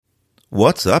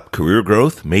What's up, Career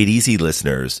Growth Made Easy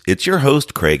listeners? It's your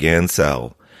host, Craig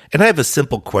Ansell, and I have a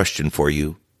simple question for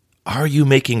you. Are you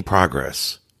making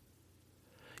progress?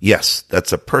 Yes,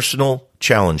 that's a personal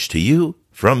challenge to you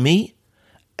from me,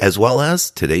 as well as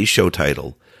today's show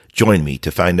title. Join me to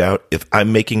find out if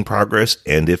I'm making progress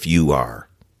and if you are.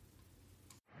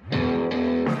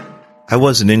 I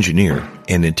was an engineer,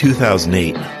 and in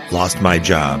 2008, lost my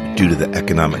job due to the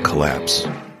economic collapse.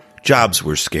 Jobs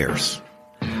were scarce.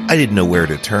 I didn't know where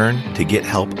to turn to get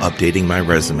help updating my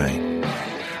resume.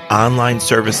 Online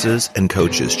services and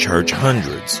coaches charge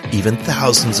hundreds, even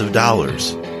thousands of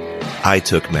dollars. I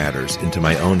took matters into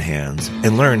my own hands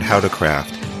and learned how to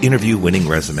craft interview-winning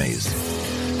resumes.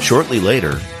 Shortly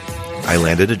later, I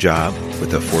landed a job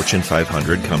with a Fortune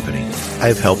 500 company. I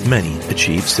have helped many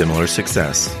achieve similar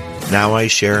success. Now I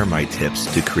share my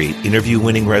tips to create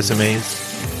interview-winning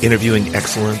resumes, interviewing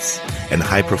excellence, and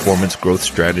high-performance growth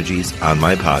strategies on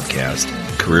my podcast,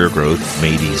 Career Growth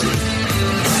Made Easy.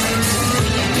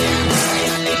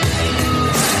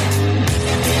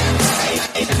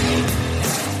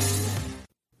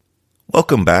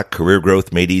 Welcome back, Career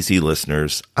Growth Made Easy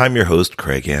listeners. I'm your host,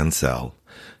 Craig Ansell.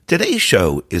 Today's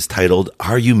show is titled,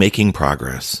 Are You Making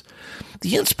Progress?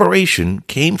 The inspiration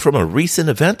came from a recent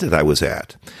event that I was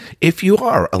at. If you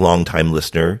are a longtime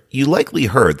listener, you likely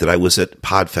heard that I was at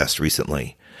PodFest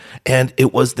recently. And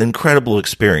it was an incredible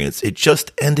experience. It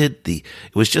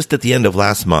was just at the end of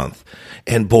last month.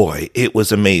 And boy, it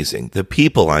was amazing. The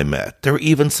people I met, there were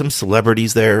even some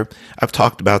celebrities there. I've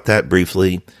talked about that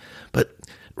briefly. But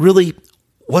really,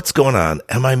 what's going on?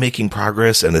 Am I making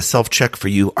progress? And a self-check for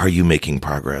you, are you making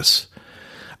progress?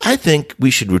 I think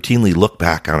we should routinely look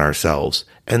back on ourselves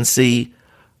and see,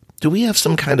 do we have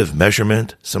some kind of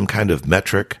measurement, some kind of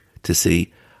metric to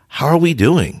see how are we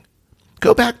doing?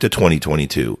 Go back to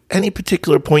 2022, any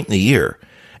particular point in the year,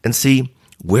 and see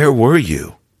where were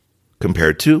you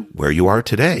compared to where you are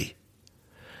today.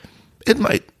 It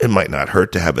might not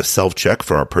hurt to have a self-check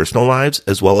for our personal lives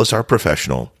as well as our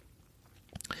professional.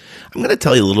 I'm going to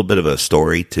tell you a little bit of a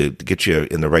story to get you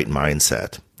in the right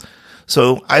mindset.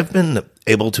 So I've been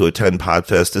able to attend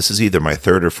PodFest. This is either my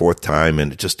third or fourth time,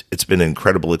 and it's been an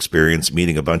incredible experience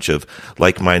meeting a bunch of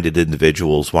like-minded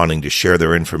individuals wanting to share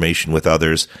their information with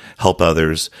others, help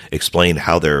others, explain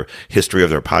how their history of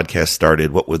their podcast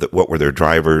started, what were their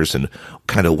drivers, and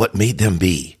kind of what made them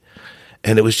be.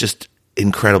 And it was just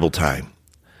incredible time.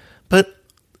 But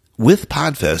with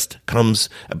PodFest comes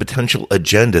a potential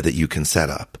agenda that you can set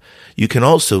up. You can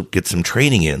also get some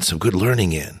training in, some good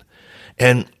learning in.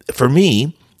 And for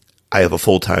me, I have a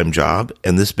full-time job,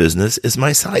 and this business is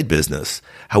my side business.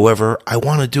 However, I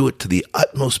want to do it to the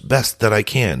utmost best that I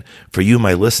can for you,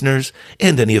 my listeners,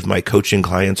 and any of my coaching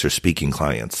clients or speaking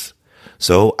clients.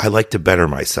 So I like to better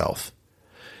myself.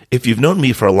 If you've known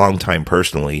me for a long time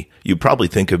personally, you probably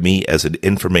think of me as an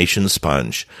information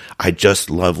sponge. I just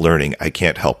love learning. I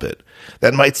can't help it.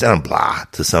 That might sound blah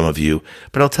to some of you,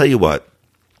 but I'll tell you what.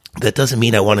 That doesn't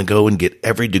mean I want to go and get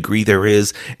every degree there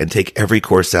is and take every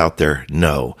course out there.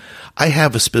 No, I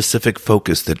have a specific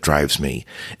focus that drives me.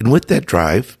 And with that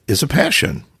drive is a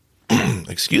passion.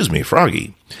 Excuse me,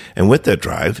 froggy. And with that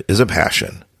drive is a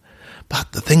passion.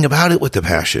 But the thing about it with the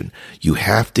passion, you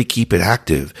have to keep it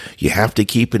active. You have to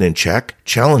keep it in check,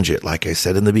 challenge it, like I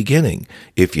said in the beginning.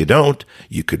 If you don't,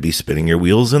 you could be spinning your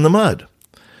wheels in the mud.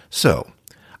 So,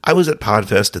 I was at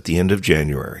PodFest at the end of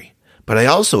January. But I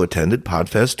also attended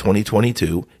PodFest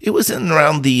 2022. It was in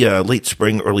around the late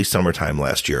spring, early summertime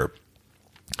last year.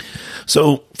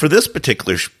 So for this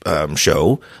particular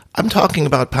show, I'm talking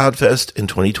about PodFest in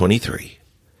 2023.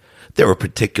 There were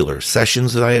particular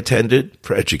sessions that I attended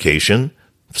for education,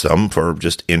 some for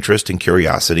just interest and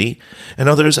curiosity, and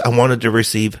others I wanted to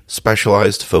receive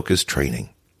specialized focused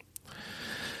training.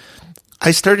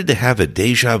 I started to have a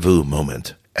deja vu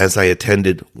moment as I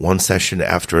attended one session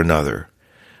after another.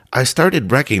 I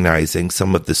started recognizing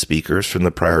some of the speakers from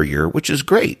the prior year, which is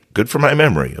great. Good for my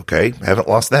memory, okay? I haven't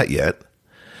lost that yet.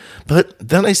 But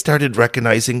then I started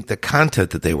recognizing the content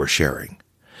that they were sharing.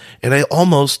 And I don't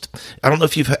know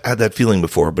if you've had that feeling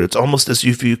before, but it's almost as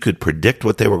if you could predict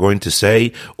what they were going to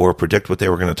say or predict what they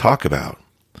were going to talk about.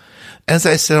 As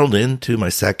I settled into my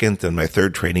second and my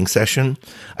third training session,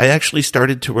 I actually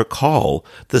started to recall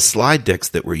the slide decks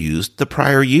that were used the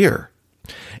prior year.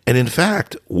 And in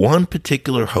fact, one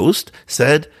particular host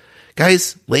said,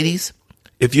 guys, ladies,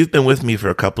 if you've been with me for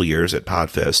a couple years at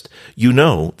PodFest, you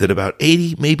know that about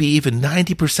 80, maybe even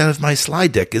 90% of my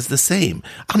slide deck is the same.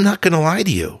 I'm not going to lie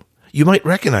to you. You might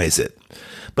recognize it.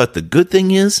 But the good thing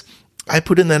is, I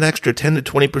put in that extra 10 to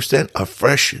 20% of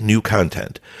fresh new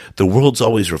content. The world's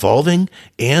always revolving,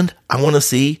 and I want to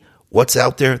see what's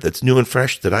out there that's new and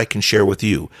fresh that I can share with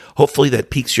you. Hopefully that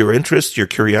piques your interest, your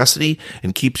curiosity,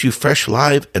 and keeps you fresh,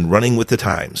 live, and running with the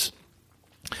times.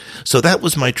 So that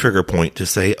was my trigger point to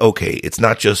say, okay, it's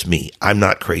not just me. I'm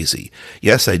not crazy.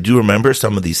 Yes, I do remember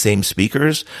some of these same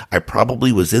speakers. I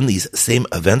probably was in these same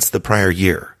events the prior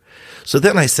year. So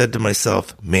then I said to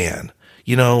myself, man,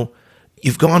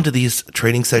 you've gone to these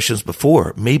training sessions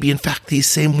before, maybe in fact these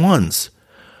same ones.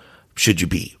 Should you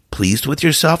be pleased with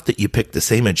yourself that you picked the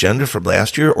same agenda from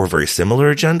last year or very similar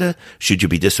agenda? Should you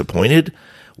be disappointed?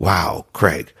 Wow,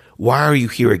 Craig, why are you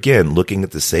here again looking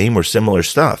at the same or similar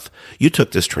stuff? You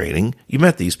took this training, you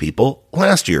met these people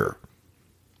last year.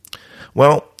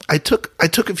 Well, I took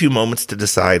a few moments to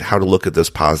decide how to look at this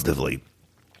positively.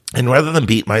 And rather than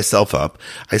beat myself up,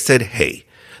 I said, hey,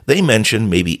 they mentioned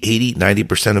maybe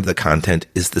 80-90% of the content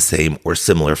is the same or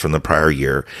similar from the prior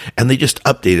year, and they just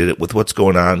updated it with what's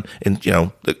going on in,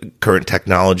 the current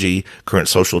technology, current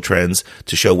social trends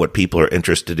to show what people are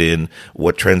interested in,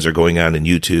 what trends are going on in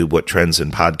YouTube, what trends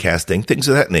in podcasting, things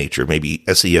of that nature, maybe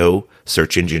SEO,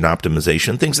 search engine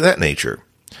optimization, things of that nature.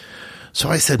 So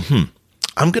I said,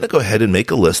 I'm going to go ahead and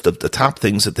make a list of the top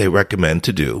things that they recommend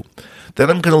to do. Then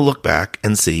I'm going to look back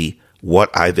and see what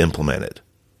I've implemented.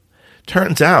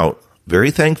 Turns out, very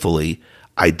thankfully,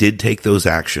 I did take those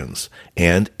actions,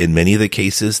 and in many of the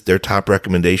cases, their top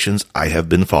recommendations I have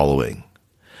been following.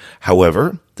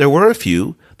 However, there were a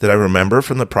few that I remember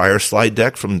from the prior slide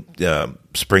deck from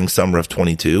spring, summer of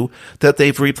 22 that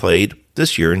they've replayed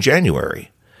this year in January.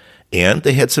 And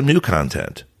they had some new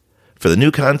content. For the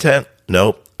new content,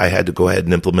 no, I had to go ahead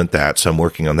and implement that, so I'm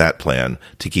working on that plan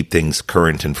to keep things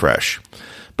current and fresh.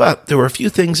 But there were a few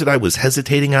things that I was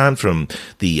hesitating on from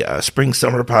the Spring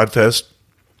Summer Podfest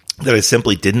that I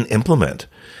simply didn't implement.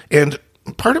 And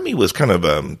part of me was kind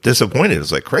of disappointed.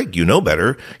 It's like, Craig, you know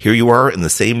better. Here you are in the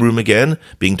same room again,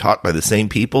 being taught by the same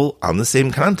people on the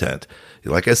same content.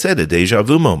 Like I said, a deja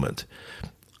vu moment.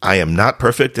 I am not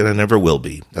perfect and I never will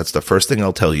be. That's the first thing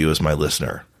I'll tell you as my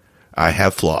listener. I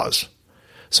have flaws.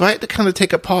 So I had to kind of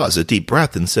take a pause, a deep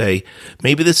breath, and say,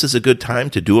 maybe this is a good time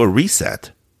to do a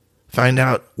reset. Find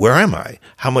out, where am I?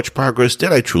 How much progress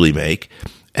did I truly make?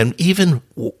 And even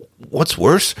what's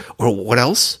worse, or what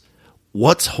else?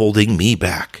 What's holding me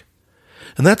back?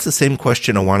 And that's the same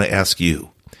question I want to ask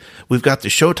you. We've got the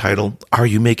show title, Are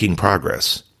You Making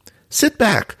Progress? Sit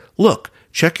back, look,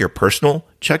 check your personal,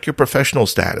 check your professional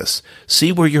status.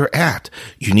 See where you're at.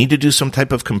 You need to do some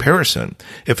type of comparison.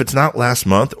 If it's not last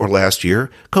month or last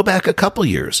year, go back a couple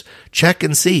years. Check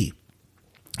and see.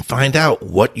 Find out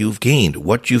what you've gained,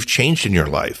 what you've changed in your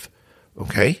life,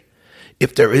 okay?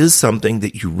 If there is something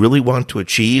that you really want to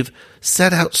achieve,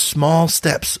 set out small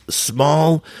steps,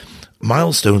 small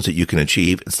milestones that you can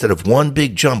achieve instead of one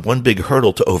big jump, one big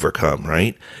hurdle to overcome,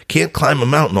 right? Can't climb a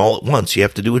mountain all at once. You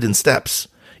have to do it in steps,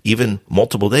 even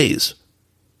multiple days.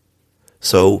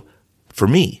 So for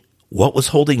me, what was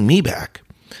holding me back?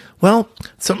 Well,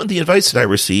 some of the advice that I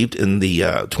received in the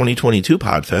 2022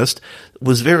 Podfest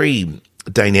was very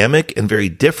dynamic and very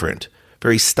different,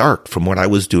 very stark from what I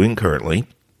was doing currently,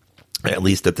 at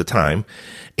least at the time.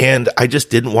 And I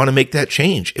just didn't want to make that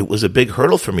change. It was a big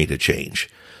hurdle for me to change.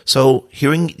 So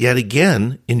hearing yet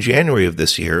again in January of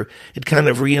this year, it kind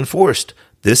of reinforced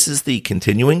this is the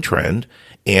continuing trend,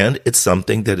 and it's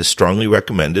something that is strongly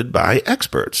recommended by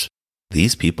experts.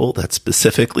 These people that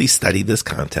specifically study this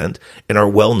content and are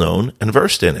well known and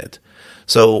versed in it.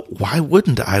 So why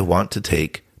wouldn't I want to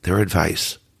take their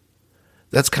advice?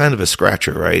 That's kind of a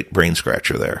scratcher, right? Brain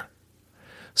scratcher there.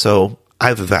 So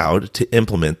I've vowed to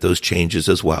implement those changes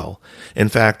as well. In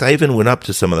fact, I even went up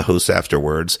to some of the hosts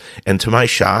afterwards, and to my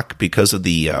shock, because of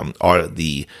the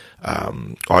audience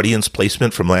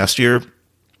placement from last year,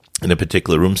 in a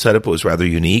particular room setup, it was rather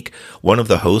unique. One of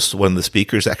the hosts, one of the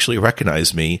speakers actually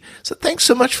recognized me, said, "Thanks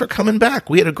so much for coming back.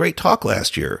 We had a great talk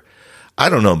last year." I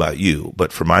don't know about you,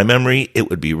 but from my memory, it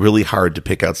would be really hard to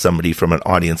pick out somebody from an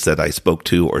audience that I spoke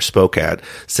to or spoke at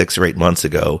 6 or 8 months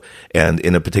ago, and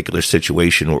in a particular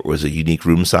situation where it was a unique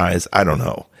room size. I don't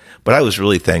know. But I was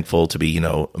really thankful to be,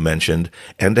 mentioned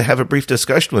and to have a brief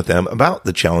discussion with them about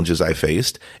the challenges I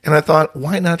faced. And I thought,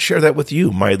 why not share that with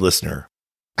you, my listener?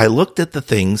 I looked at the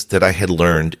things that I had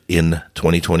learned in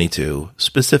 2022,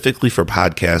 specifically for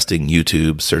podcasting,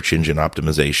 YouTube, search engine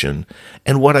optimization,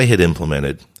 and what I had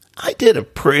implemented. I did a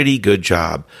pretty good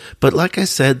job, but like I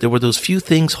said, there were those few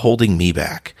things holding me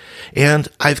back, and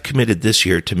I've committed this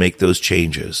year to make those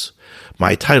changes.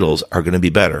 My titles are going to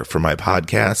be better for my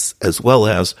podcasts as well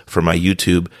as for my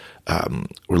YouTube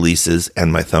releases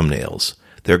and my thumbnails.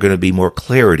 There are going to be more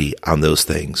clarity on those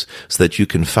things so that you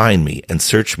can find me and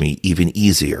search me even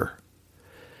easier.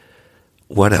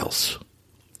 What else?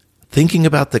 thinking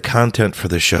about the content for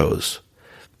the shows.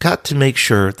 Got to make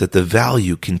sure that the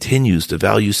value continues, the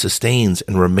value sustains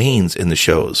and remains in the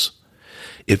shows.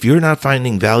 If you're not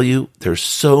finding value, there's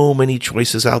so many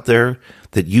choices out there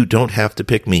that you don't have to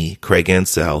pick me, Craig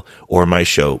Ansell, or my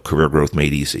show, Career Growth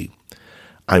Made Easy.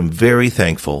 I'm very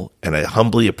thankful and I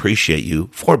humbly appreciate you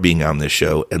for being on this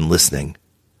show and listening,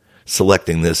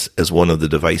 selecting this as one of the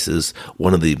devices,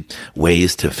 one of the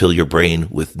ways to fill your brain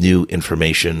with new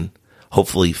information,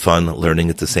 hopefully fun learning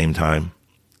at the same time.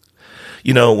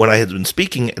 You know, when I had been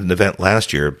speaking at an event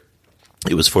last year,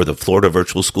 it was for the Florida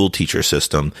Virtual School Teacher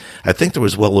System. I think there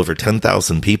was well over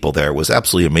 10,000 people there. It was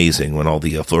absolutely amazing when all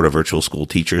the Florida Virtual School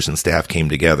teachers and staff came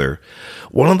together.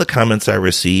 One of the comments I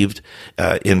received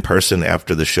in person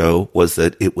after the show was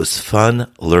that it was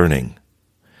fun learning.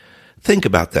 Think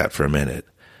about that for a minute.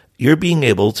 You're being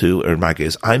able to, or in my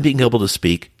case, I'm being able to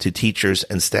speak to teachers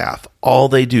and staff. All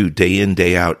they do day in,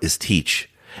 day out is teach.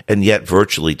 And yet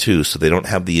virtually too, so they don't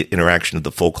have the interaction of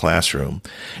the full classroom.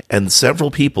 And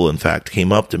several people, in fact,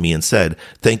 came up to me and said,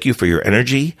 thank you for your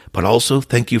energy, but also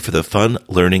thank you for the fun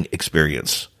learning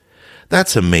experience.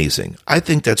 That's amazing. I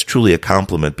think that's truly a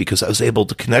compliment because I was able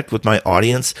to connect with my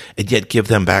audience and yet give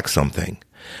them back something.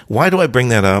 Why do I bring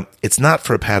that up? It's not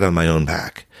for a pat on my own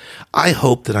back. I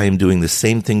hope that I am doing the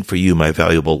same thing for you, my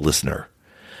valuable listener.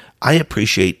 I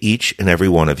appreciate each and every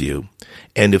one of you.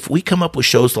 And if we come up with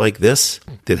shows like this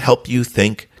that help you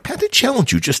think, kind of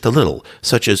challenge you just a little,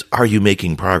 such as, are you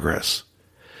making progress?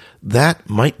 That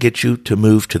might get you to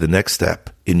move to the next step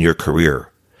in your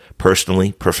career,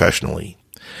 personally, professionally.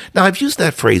 Now, I've used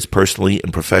that phrase personally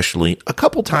and professionally a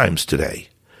couple times today.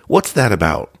 What's that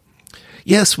about?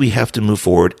 Yes, we have to move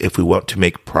forward if we want to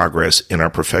make progress in our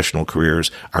professional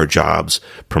careers, our jobs,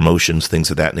 promotions, things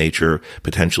of that nature,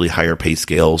 potentially higher pay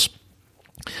scales.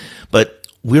 But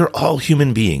we're all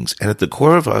human beings, and at the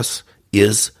core of us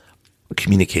is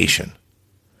communication.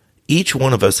 Each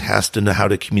one of us has to know how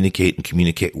to communicate and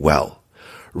communicate well.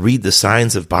 Read the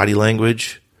signs of body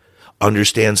language,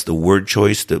 understand the word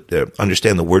choice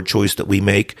that we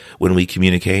make when we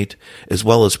communicate, as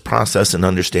well as process and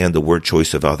understand the word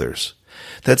choice of others.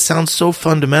 That sounds so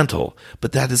fundamental,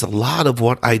 but that is a lot of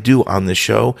what I do on this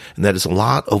show, and that is a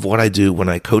lot of what I do when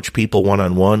I coach people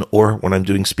one-on-one or when I'm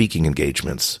doing speaking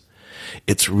engagements.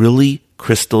 It's really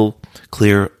crystal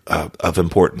clear of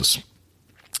importance.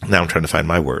 Now I'm trying to find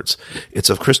my words. It's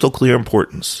of crystal clear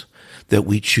importance that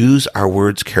we choose our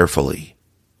words carefully.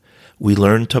 We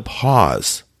learn to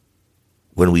pause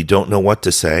when we don't know what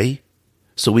to say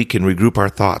so we can regroup our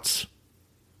thoughts.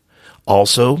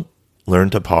 Also, learn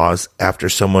to pause after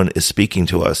someone is speaking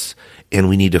to us and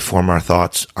we need to form our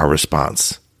thoughts, our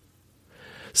response.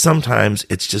 Sometimes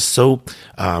it's just so,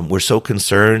 we're so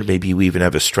concerned, maybe we even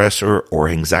have a stressor or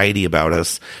anxiety about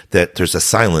us, that there's a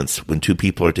silence when two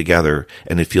people are together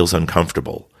and it feels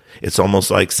uncomfortable. It's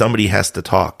almost like somebody has to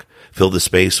talk, fill the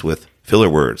space with filler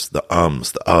words, the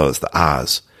ums, the uhs, the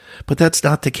ahs. But that's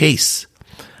not the case.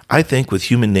 I think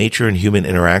with human nature and human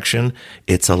interaction,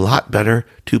 it's a lot better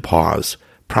to pause,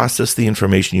 process the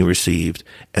information you received,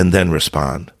 and then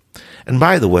respond. And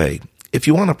by the way, if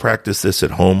you want to practice this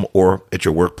at home or at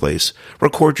your workplace,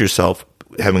 record yourself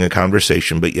having a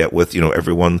conversation, but yet with,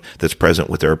 everyone that's present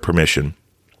with their permission.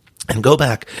 And go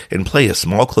back and play a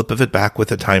small clip of it back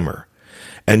with a timer.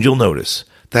 And you'll notice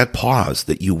that pause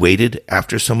that you waited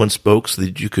after someone spoke so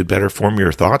that you could better form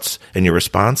your thoughts and your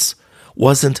response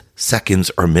wasn't seconds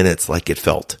or minutes like it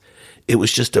felt. It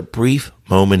was just a brief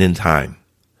moment in time.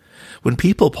 When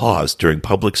people pause during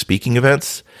public speaking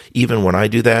events, even when I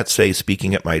do that, say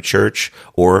speaking at my church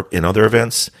or in other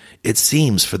events, it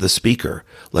seems for the speaker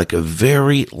like a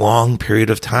very long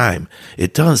period of time.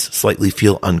 It does slightly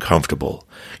feel uncomfortable.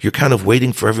 You're kind of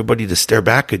waiting for everybody to stare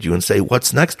back at you and say,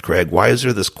 "What's next, Craig? Why is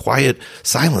there this quiet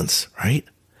silence?" Right?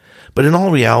 But in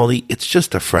all reality, it's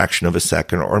just a fraction of a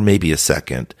second or maybe a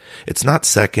second. It's not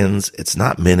seconds. It's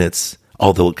not minutes,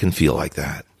 although it can feel like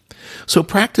that. So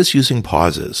practice using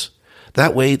pauses.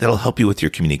 That way, that'll help you with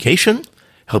your communication,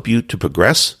 help you to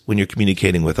progress when you're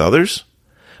communicating with others.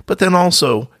 But then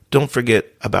also, don't forget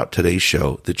about today's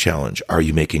show, the challenge, Are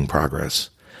You Making Progress?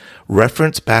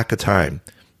 Reference back a time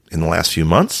in the last few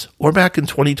months or back in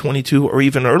 2022 or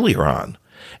even earlier on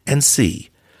and see,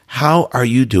 how are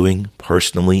you doing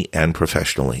personally and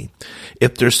professionally?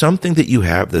 If there's something that you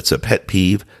have that's a pet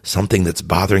peeve, something that's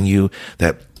bothering you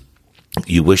that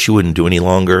you wish you wouldn't do any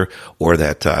longer, or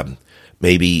that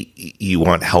maybe you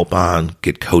want help on,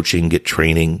 get coaching, get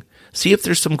training. See if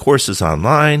there's some courses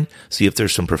online. See if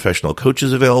there's some professional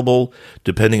coaches available.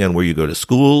 Depending on where you go to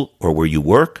school or where you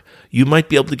work, you might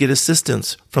be able to get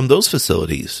assistance from those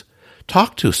facilities.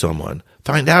 Talk to someone.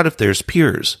 Find out if there's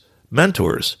peers,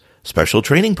 mentors, special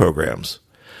training programs.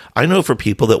 I know for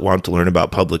people that want to learn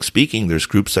about public speaking, there's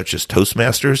groups such as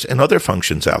Toastmasters and other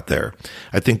functions out there.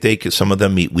 I think some of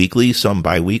them meet weekly, some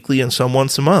bi-weekly, and some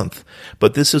once a month.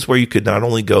 But this is where you could not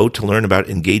only go to learn about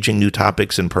engaging new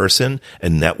topics in person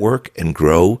and network and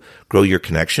grow your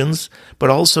connections, but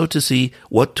also to see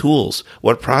what tools,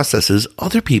 what processes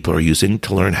other people are using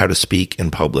to learn how to speak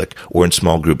in public or in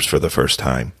small groups for the first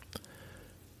time.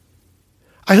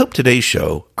 I hope today's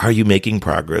show, Are You Making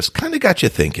Progress, kind of got you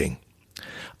thinking.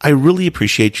 I really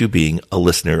appreciate you being a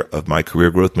listener of my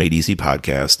Career Growth Made Easy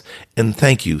podcast, and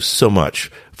thank you so much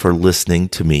for listening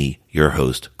to me, your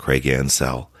host, Craig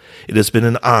Ansell. It has been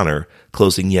an honor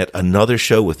closing yet another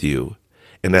show with you,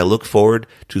 and I look forward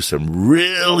to some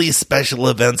really special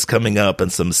events coming up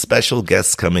and some special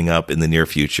guests coming up in the near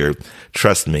future.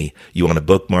 Trust me, you want to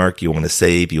bookmark, you want to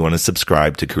save, you want to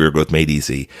subscribe to Career Growth Made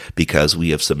Easy, because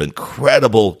we have some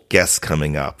incredible guests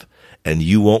coming up, and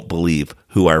you won't believe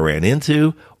who I ran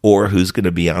into or who's going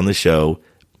to be on the show,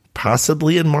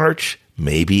 possibly in March,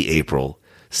 maybe April.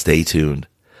 Stay tuned.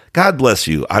 God bless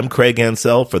you. I'm Craig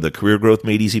Ansell for the Career Growth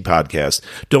Made Easy podcast.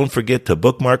 Don't forget to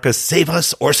bookmark us, save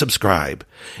us, or subscribe.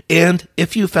 And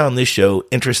if you found this show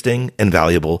interesting and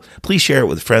valuable, please share it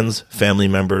with friends, family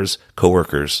members,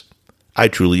 coworkers. I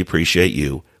truly appreciate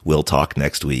you. We'll talk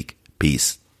next week.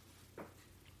 Peace.